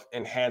of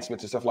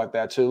enhancements and stuff like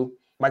that too.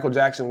 Michael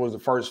Jackson was the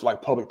first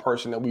public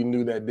person that we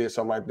knew that did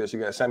something like this. You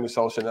got Sammy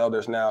Sosa and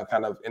others now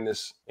kind of in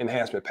this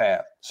enhancement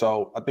path.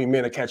 So I think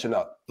men are catching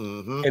up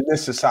in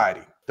this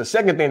society. The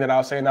second thing that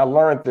I'll say, and I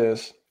learned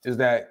this, is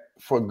that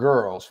for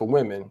girls, for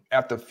women,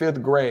 after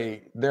 5th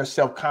grade, their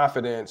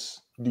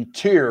self-confidence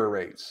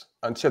deteriorates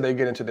until they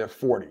get into their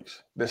 40s.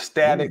 The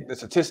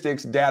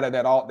statistics, data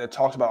that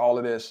talks about all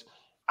of this,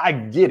 I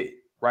get it,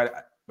 right?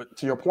 But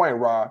to your point,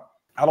 Ra,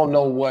 I don't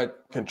know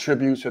what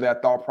contributes to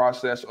that thought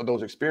process or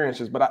those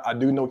experiences, but I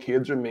do know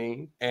kids are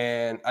mean,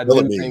 and I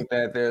do think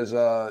that there's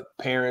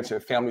parents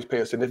and families play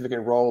a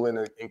significant role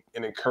in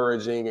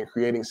encouraging and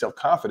creating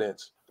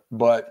self-confidence.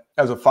 But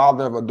as a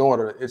father of a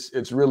daughter,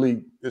 it's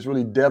really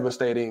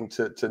devastating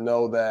to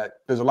know that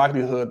there's a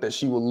likelihood that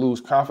she will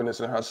lose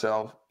confidence in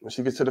herself when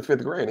she gets to the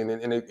 5th grade,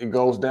 and it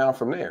goes down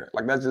from there.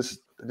 Like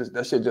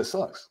that shit just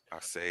sucks. I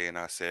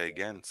say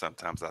again,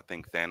 sometimes I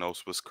think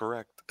Thanos was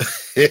correct.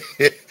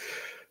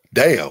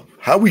 Damn,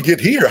 how we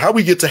get here? How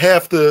we get to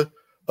half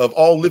of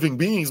all living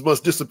beings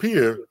must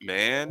disappear?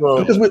 Man,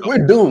 because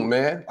we're doomed,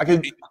 man.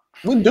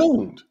 We're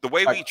doomed. The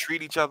way we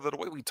treat each other, the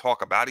way we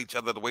talk about each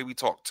other, the way we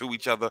talk to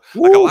each other.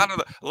 Like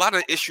a lot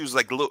of issues,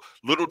 like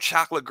little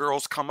chocolate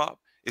girls come up,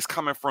 is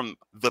coming from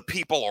the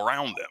people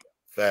around them.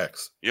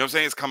 Facts. You know what I'm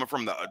saying? It's coming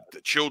from the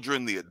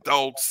children, the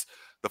adults,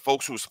 the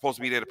folks who are supposed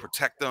to be there to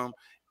protect them.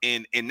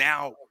 And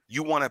now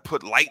you want to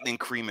put lightening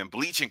cream and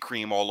bleaching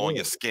cream all on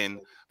your skin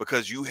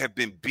because you have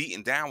been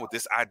beaten down with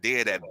this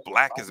idea that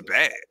black is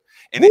bad.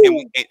 And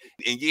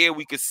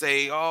we could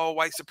say, oh,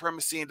 white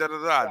supremacy and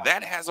da-da-da.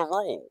 That has a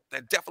role.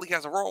 That definitely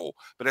has a role.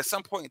 But at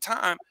some point in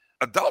time,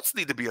 adults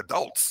need to be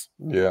adults.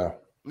 Yeah.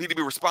 need to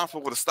be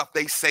responsible for the stuff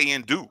they say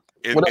and do.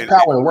 Well, there's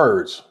power in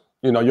words.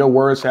 You know, your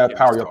words have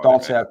power, your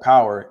thoughts have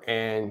power,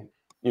 and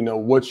you know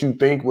what you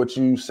think, what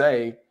you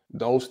say,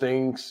 those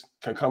things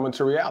can come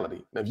into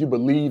reality. If you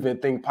believe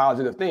and think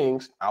positive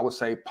things, I would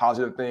say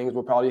positive things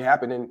will probably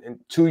happen and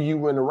to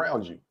you and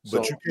around you.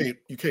 But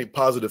you can't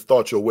positive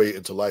thought your way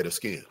into lighter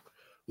skin.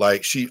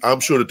 Like I'm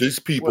sure that these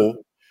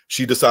people,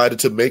 she decided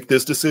to make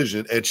this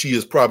decision, and she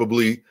is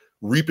probably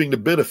reaping the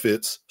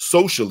benefits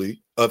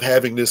socially of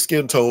having this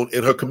skin tone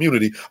in her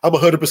community. I'm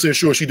 100%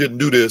 sure she didn't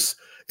do this,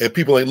 and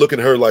people ain't looking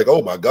at her like,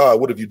 oh my God,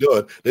 what have you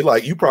done? They're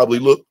like, you probably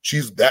look,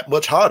 she's that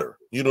much hotter.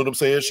 You know what I'm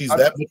saying? She's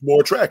that much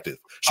more attractive.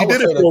 She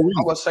did it for a reason.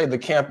 I would say the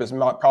camp is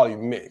probably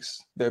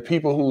mixed. There are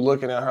people who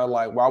looking at her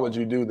like, why would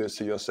you do this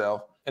to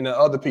yourself? And then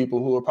other people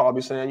who are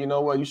probably saying, you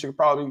know what, you should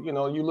probably, you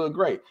know, you look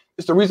great.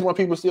 It's the reason why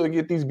people still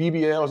get these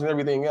BBLs and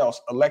everything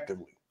else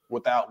electively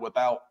without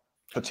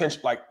potential,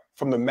 like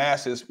from the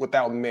masses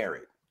without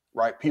merit,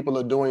 right? People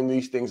are doing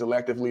these things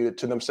electively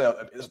to themselves.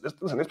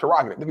 Listen, it's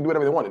prerogative. They can do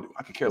whatever they want to do.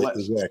 I could care less.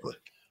 Exactly.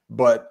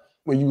 But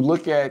when you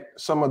look at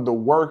some of the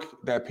work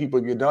that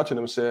people get done to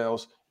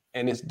themselves,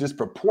 and it's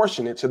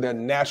disproportionate to their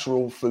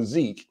natural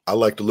physique. I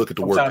like to look at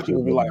the work. Sometimes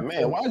people be like,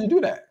 man, why did you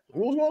do that?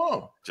 What's going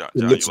on? John,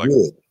 it looks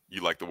good.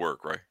 You like the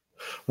work, right?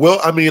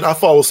 Well, I mean, I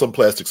follow some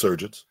plastic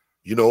surgeons.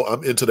 You know,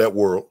 I'm into that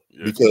world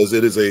because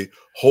it is a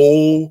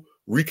whole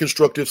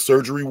reconstructive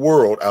surgery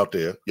world out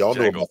there. Y'all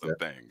know about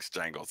that.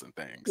 Jangles and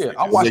things. Yeah,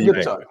 I watched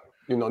Nip Tuck.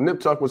 You know, Nip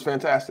Tuck was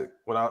fantastic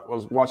when I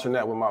was watching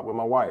that with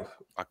my wife.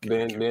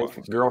 Then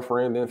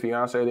girlfriend, then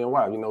fiance, then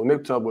wife. You know,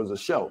 Nip Tuck was a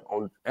show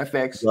on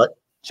FX. Right.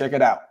 Check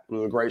it out. It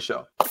was a great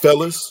show.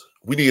 Fellas,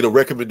 we need a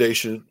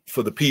recommendation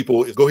for the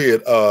people. Go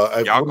ahead.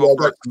 Y'all go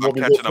first. I'm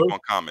catching up on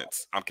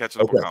comments. On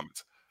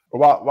comments.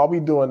 While we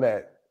doing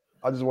that,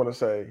 I just want to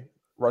say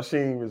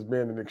Rasheem has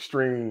been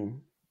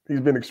he's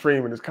been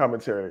extreme in his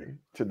commentary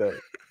today.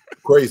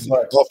 Crazy.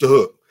 Off the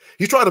hook.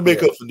 He's trying to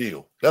make up for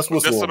Neil. That's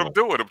what I'm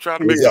doing. I'm trying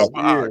to make up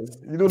for Neil.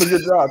 You're doing a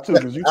good job too,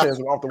 because you saying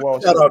some off the wall.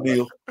 Shout out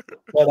Neil.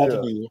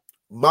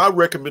 My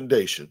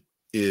recommendation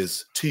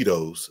is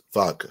Tito's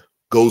vodka.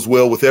 Goes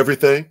well with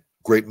everything.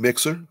 Great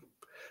mixer.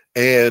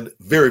 And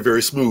very,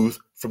 very smooth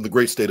from the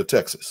great state of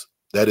Texas.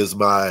 That is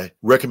my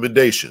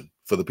recommendation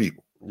for the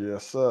people.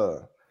 Yes,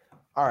 sir.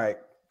 All right.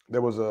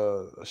 There was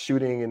a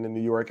shooting in the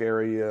New York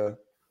area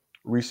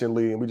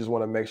recently, and we just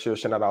want to make sure,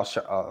 send out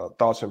our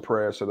thoughts and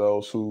prayers to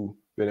those who've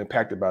been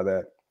impacted by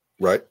that.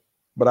 Right.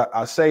 But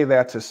I say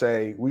that to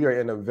say we are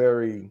in a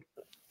very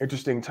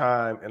interesting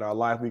time in our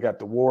life. We got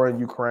the war in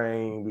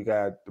Ukraine. We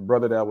got the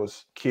brother that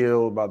was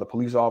killed by the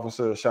police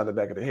officer, shot in the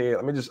back of the head.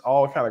 I mean, just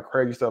all kind of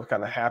crazy stuff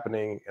kind of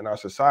happening in our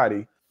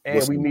society.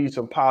 And we need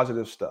some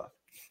positive stuff.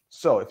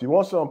 So if you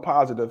want something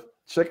positive,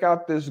 check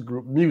out this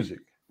group music.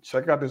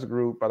 Check out this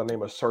group by the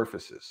name of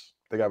Surfaces.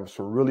 They got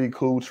some really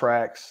cool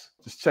tracks.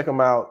 Just check them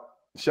out.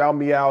 Shout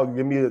me out.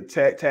 Give me a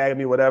tag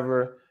me,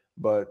 whatever.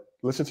 But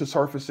listen to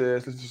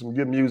Surfaces. Listen to some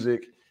good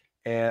music.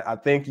 And I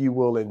think you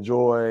will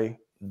enjoy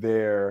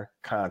their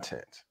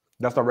content.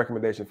 That's my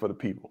recommendation for the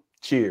people.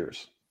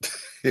 Cheers.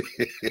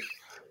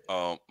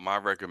 My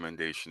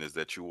recommendation is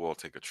that you all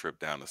take a trip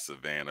down to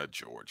Savannah,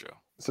 Georgia.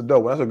 It's a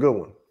dope one. That's a good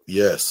one.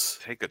 Yes.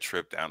 Take a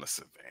trip down to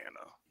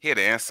Savannah. Hear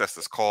the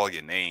ancestors call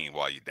your name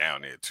while you're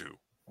down there too.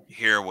 You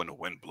hear when the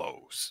wind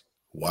blows.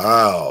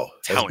 Wow.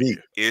 Telling you,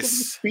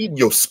 it's feeding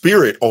your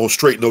spirit on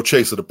Straight No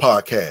Chaser, the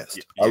podcast.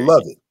 I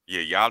love it.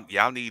 Yeah,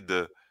 y'all need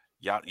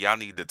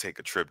to take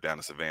a trip down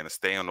to Savannah.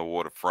 Stay on the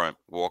waterfront,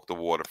 walk the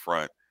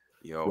waterfront.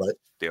 You know,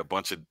 there are a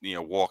bunch of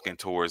walking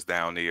tours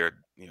down there.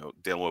 You know,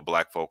 dealing with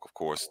black folk, of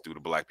course, do the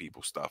black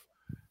people stuff.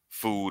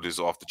 Food is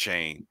off the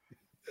chain.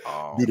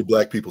 Do the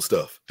black people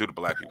stuff.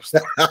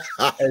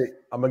 Hey,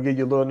 I'm gonna give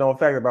you a little known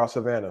fact about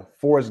Savannah.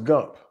 Forrest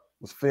Gump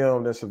was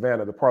filmed in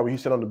Savannah. The part where he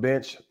sat on the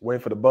bench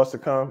waiting for the bus to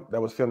come,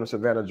 that was filmed in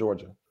Savannah,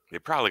 Georgia. They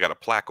probably got a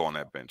plaque on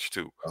that bench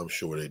too. I'm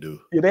sure they do.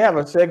 Yeah, they have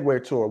a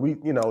Segway tour. We,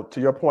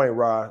 to your point,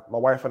 Rod, my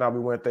wife and I, we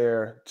went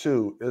there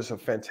too. It's a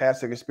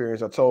fantastic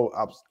experience.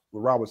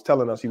 Rod was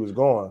telling us he was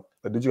going.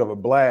 But did you have a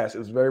blast? It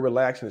was very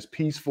relaxing. It's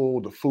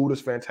peaceful. The food is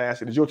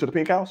fantastic. Did you go to the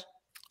Pink House?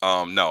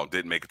 No,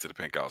 didn't make it to the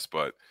Pink House,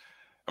 but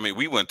I mean,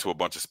 we went to a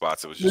bunch of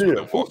spots. It was just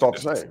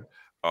the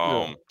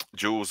same.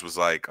 Jules was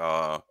like,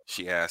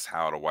 she asked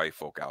how the white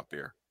folk out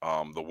there.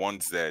 The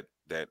ones that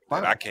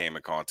I came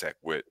in contact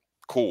with,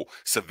 cool.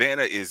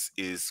 Savannah is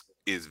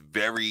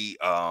very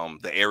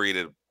the area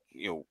that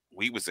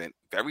we was in,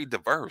 very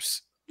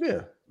diverse.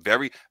 Yeah.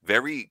 Very,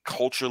 very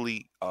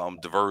culturally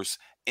diverse.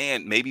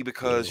 And maybe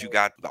because you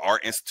got the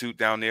Art Institute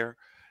down there,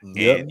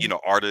 and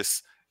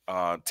artists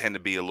tend to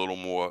be a little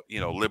more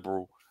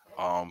liberal.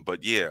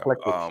 But yeah,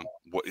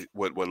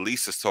 what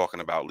Lisa's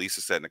talking about,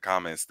 Lisa said in the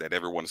comments that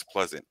everyone is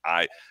pleasant.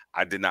 I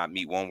did not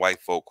meet one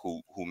white folk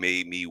who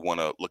made me want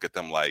to look at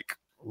them like,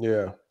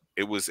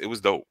 it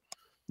was dope.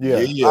 Yeah.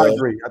 I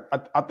agree.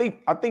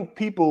 I think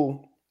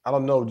people, I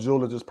don't know if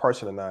Jewel is this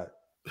person or not,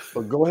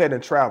 but go ahead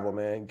and travel,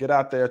 man. Get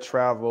out there,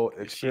 travel,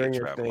 experience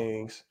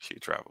things. She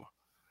travel.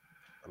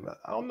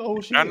 I don't know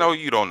who she is. I know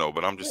you don't know,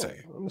 but I'm just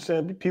saying. I'm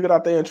saying people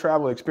out there and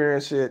travel,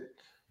 experience it.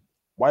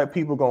 White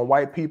people gonna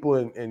white people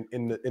in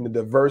the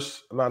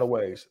diverse amount of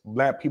ways.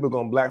 Black people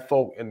gonna black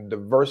folk in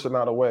diverse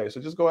amount of ways.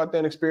 So just go out there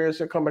and experience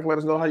it. Come back and let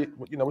us know how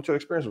what your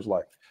experience was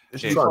like.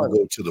 It's trying to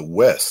go to the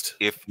West.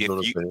 If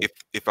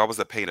I was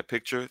to paint a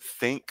picture,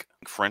 think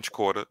French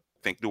Quarter,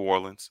 think New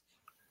Orleans,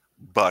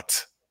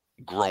 but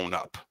grown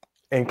up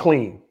and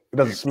clean. It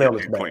doesn't smell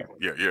as bad. Clean.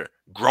 Yeah.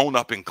 Grown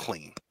up and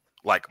clean.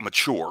 Like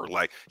mature,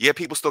 like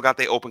people still got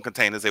their open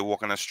containers. They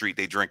walk on the street,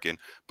 they drinking,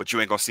 but you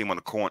ain't gonna see them on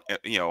the corner,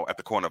 at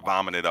the corner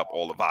vomited up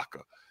all the vodka.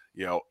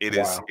 It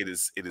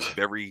is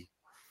very.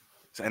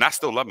 And I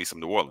still love me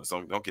some New Orleans.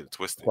 Don't get it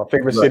twisted. My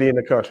favorite city in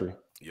the country.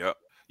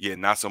 Yeah,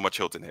 not so much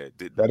Hilton Head.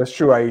 That is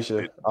true,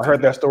 Aisha. I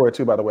heard that story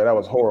too. By the way, that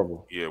was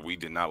horrible. Yeah, we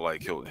did not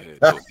like Hilton Head.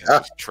 Hilton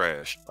Head was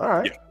trash. All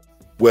right. Yeah.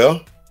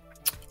 Well,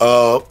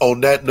 on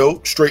that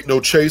note, Straight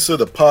No Chaser,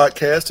 the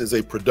podcast is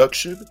a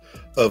production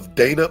of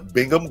Dana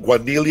Bingham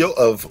Guanilio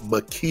of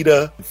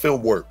Makita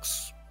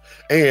Filmworks.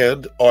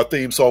 And our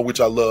theme song,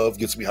 which I love,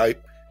 gets me hyped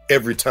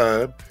every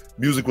time.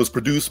 Music was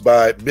produced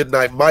by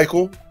Midnight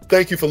Michael.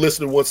 Thank you for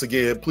listening once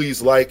again.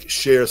 Please like,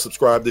 share,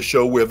 subscribe to the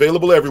show. We're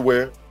available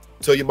everywhere.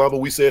 Tell your mama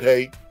we said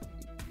hey.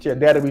 Tell your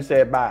daddy we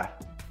said bye.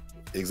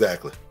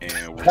 Exactly.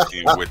 And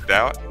with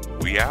that,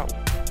 we out.